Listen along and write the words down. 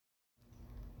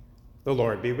The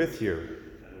Lord be with you.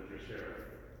 And with your spirit.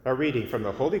 A reading from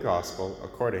the Holy Gospel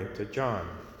according to John.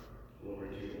 Glory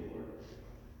to you, Lord.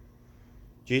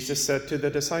 Jesus said to the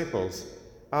disciples,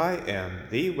 I am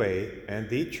the way and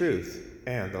the truth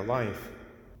and the life.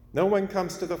 No one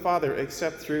comes to the Father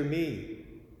except through me.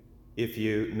 If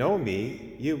you know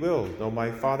me, you will know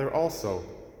my Father also.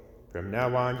 From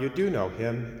now on you do know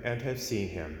him and have seen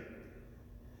him.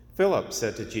 Phillip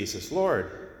said to Jesus,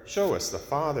 Lord, show us the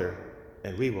Father,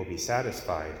 and we will be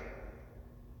satisfied.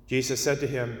 Jesus said to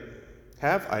him,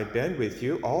 Have I been with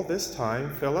you all this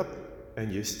time, Philip,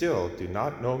 and you still do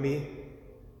not know me?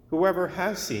 Whoever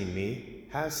has seen me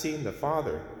has seen the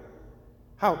Father.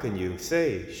 How can you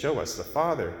say, Show us the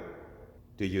Father?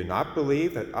 Do you not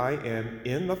believe that I am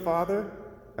in the Father,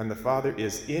 and the Father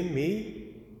is in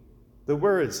me? The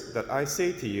words that I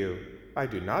say to you, I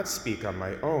do not speak on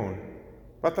my own,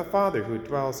 but the Father who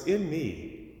dwells in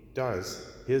me does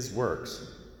his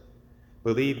works.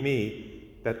 Believe me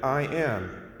that I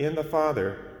am in the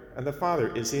Father, and the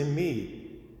Father is in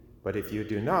me. But if you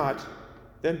do not,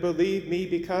 then believe me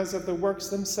because of the works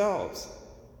themselves.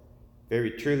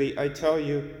 Very truly I tell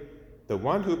you, the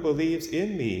one who believes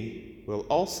in me will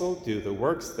also do the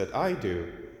works that I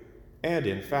do, and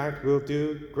in fact will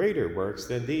do greater works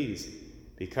than these,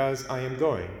 because I am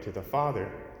going to the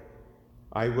Father.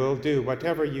 I will do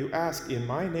whatever you ask in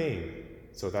my name,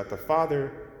 so that the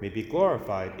Father may be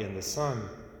glorified in the Son.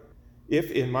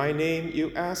 If in my name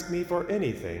you ask me for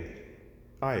anything,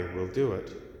 I will do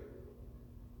it.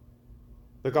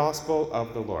 The Gospel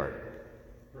of the Lord.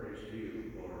 Praise to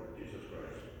you, Lord Jesus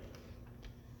Christ.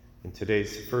 In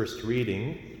today's first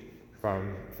reading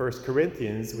from 1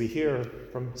 Corinthians, we hear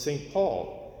from St.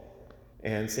 Paul.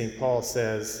 And St. Paul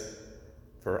says,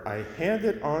 For I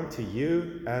handed on to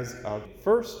you as of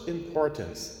first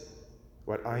importance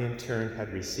what I in turn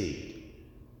had received.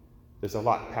 There's a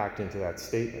lot packed into that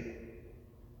statement.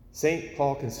 St.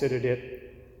 Paul considered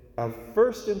it of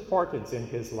first importance in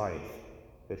his life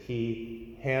that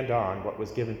he hand on what was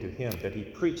given to him, that he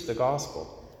preached the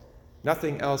gospel.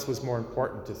 Nothing else was more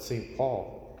important to St.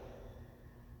 Paul.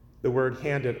 The word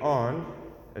handed on,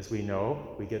 as we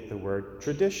know, we get the word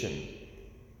tradition.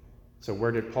 So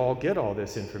where did Paul get all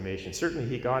this information? Certainly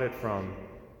he got it from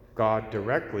God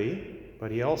directly,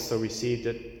 but he also received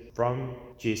it from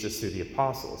Jesus through the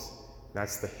apostles.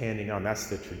 That's the handing on, that's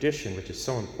the tradition, which is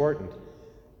so important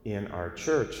in our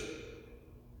church.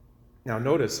 Now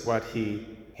notice what he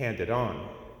handed on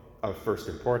of first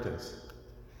importance.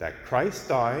 That Christ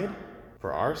died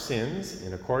for our sins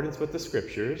in accordance with the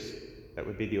scriptures, that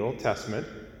would be the Old Testament,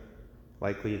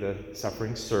 likely the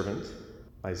suffering servant,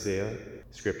 Isaiah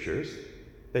scriptures,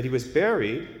 that he was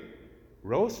buried,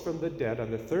 rose from the dead on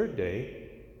the third day,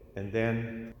 and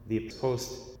then the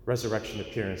post-resurrection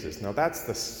appearances. Now that's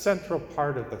the central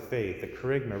part of the faith, the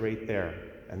kerygma right there.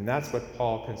 And that's what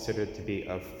Paul considered to be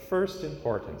of first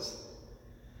importance.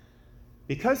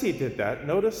 Because he did that,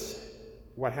 notice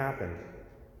what happened.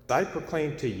 I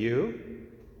proclaimed to you,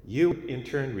 you in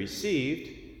turn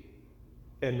received,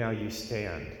 and now you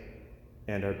stand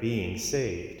and are being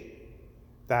saved.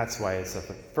 That's why it's of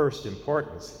first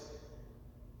importance.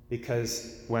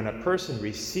 Because when a person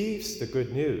receives the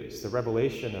good news, the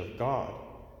revelation of God,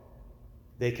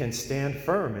 they can stand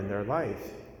firm in their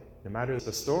life, no matter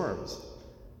the storms,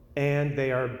 and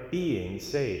they are being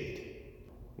saved.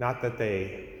 Not that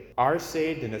they are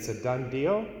saved and it's a done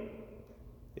deal,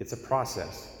 it's a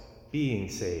process, being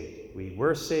saved. We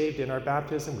were saved in our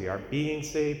baptism, we are being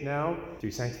saved now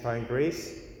through sanctifying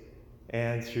grace,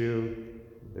 and through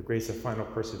the grace of final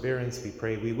perseverance, we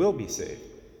pray we will be saved.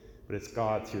 But it's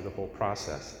God through the whole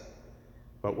process.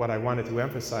 But what I wanted to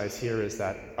emphasize here is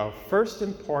that of first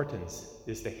importance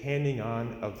is the handing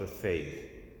on of the faith.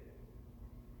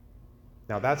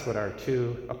 Now that's what our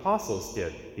two apostles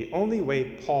did. The only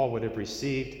way Paul would have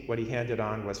received what he handed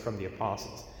on was from the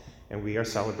apostles. And we are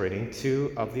celebrating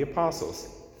two of the apostles,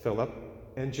 Philip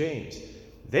and James.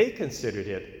 They considered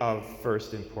it of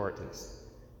first importance.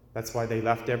 That's why they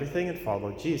left everything and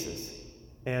followed Jesus.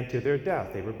 And to their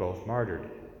death, they were both martyred.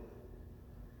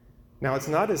 Now, it's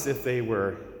not as if they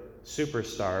were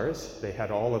superstars. They had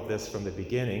all of this from the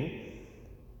beginning.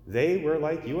 They were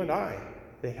like you and I.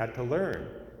 They had to learn.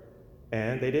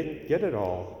 And they didn't get it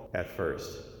all at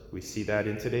first. We see that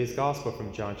in today's gospel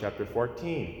from John chapter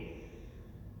 14.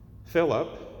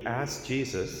 Philip asked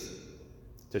Jesus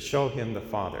to show him the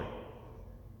Father.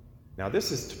 Now,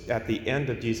 this is at the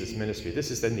end of Jesus' ministry. This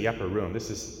is in the upper room.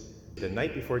 This is the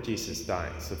night before Jesus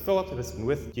died. So Philip has been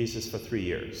with Jesus for 3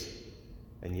 years.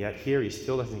 And yet here he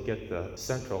still doesn't get the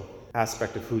central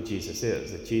aspect of who Jesus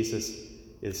is, that Jesus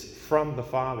is from the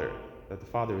Father. that the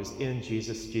Father is in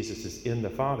Jesus, Jesus is in the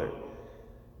Father.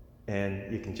 And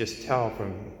you can just tell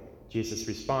from Jesus'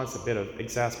 response a bit of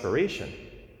exasperation.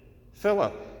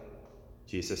 Philip,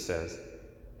 Jesus says,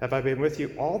 have I been with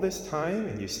you all this time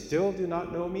and you still do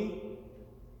not know me?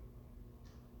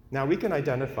 Now we can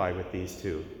identify with these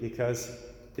two because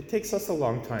it takes us a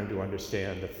long time to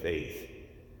understand the faith.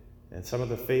 And some of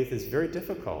the faith is very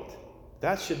difficult.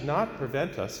 That should not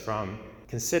prevent us from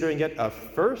considering it of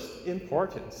first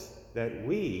importance that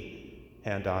we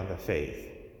hand on the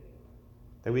faith,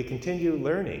 that we continue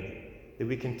learning, that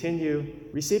we continue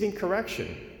receiving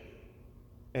correction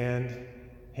and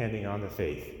handing on the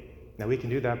faith. Now we can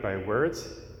do that by words,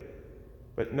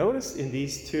 but notice in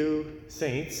these two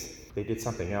saints, they did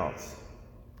something else.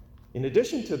 In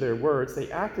addition to their words, they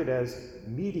acted as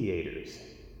mediators.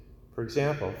 For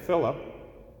example, Philip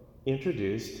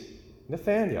introduced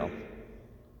Nathanael.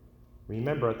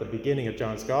 Remember at the beginning of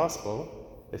John's Gospel,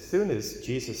 as soon as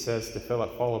Jesus says to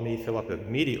Philip, follow me, Philip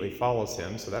immediately follows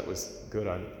him, so that was good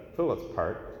on Philip's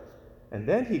part. And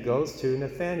then he goes to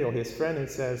Nathanael, his friend, and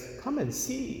says, come and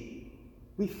see,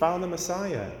 we found the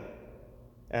Messiah.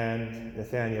 And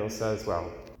Nathanael says,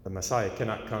 well, the Messiah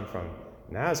cannot come from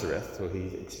Nazareth, so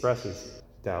he expresses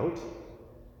doubt.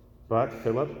 But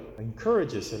Philip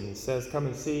encourages him and says, come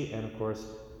and see, and of course,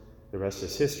 the rest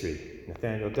is history.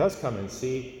 Nathanael does come and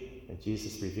see, and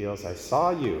Jesus reveals, I saw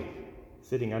you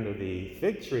sitting under the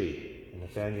fig tree, and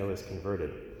Nathanael is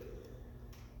converted.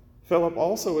 Philip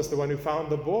also was the one who found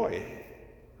the boy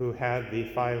who had the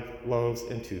 5 loaves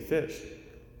and 2 fish.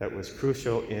 That was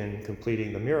crucial in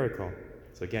completing the miracle.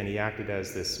 So again, he acted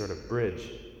as this sort of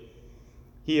bridge.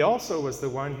 He also was the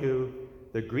one who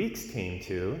the Greeks came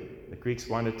to. The Greeks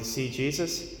wanted to see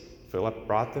Jesus. Philip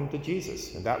brought them to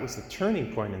Jesus, and that was the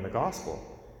turning point in the gospel.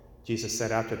 Jesus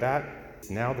said after that, it's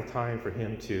now the time for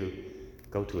him to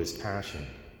go to his passion.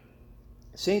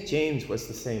 St. James was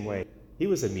the same way. He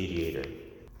was a mediator.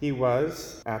 He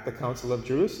was at the Council of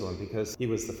Jerusalem because he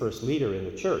was the first leader in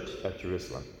the church at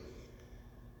Jerusalem.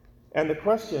 And the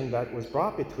question that was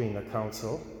brought between the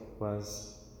council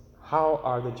was, how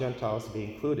are the Gentiles to be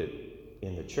included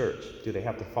in the church? Do they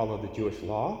have to follow the Jewish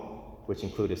law, which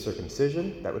included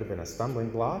circumcision? That would have been a stumbling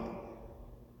block.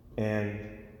 And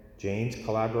James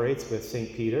collaborates with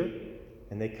St. Peter,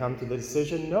 and they come to the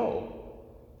decision, no,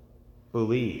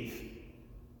 believe.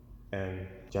 And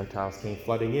Gentiles came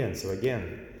flooding in. So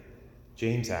again,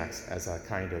 James acts as a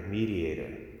kind of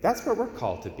mediator. That's what we're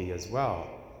called to be as well,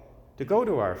 to go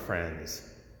to our friends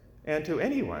and to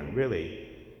anyone, really,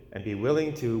 and be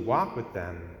willing to walk with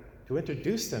them, to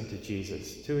introduce them to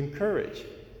Jesus, to encourage,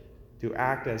 to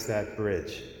act as that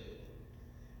bridge.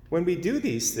 When we do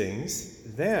these things,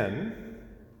 then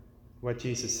what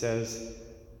Jesus says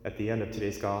at the end of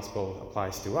today's gospel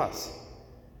applies to us.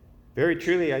 Very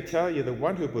truly, I tell you, the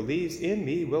one who believes in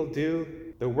me will do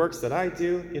the works that I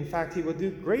do. In fact, he will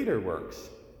do greater works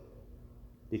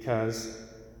because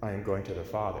I am going to the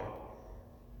Father.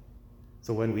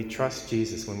 So when we trust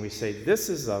Jesus, when we say, this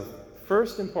is of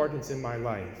first importance in my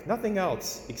life, nothing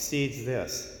else exceeds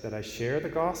this, that I share the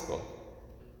gospel,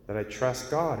 that I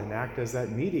trust God and act as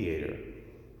that mediator,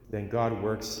 then God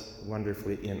works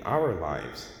wonderfully in our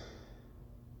lives.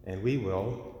 And we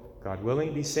will, God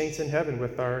willing, be saints in heaven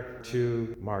with our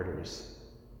 2 martyrs.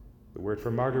 The word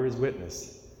for martyr is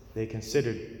witness. They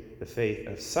considered the faith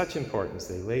of such importance,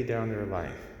 they laid down their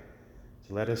life.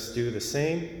 So let us do the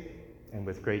same, and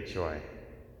with great joy.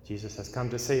 Jesus has come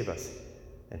to save us,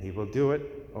 and he will do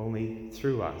it only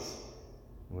through us.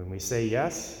 And when we say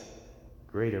yes,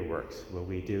 greater works will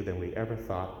we do than we ever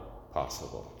thought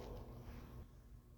possible.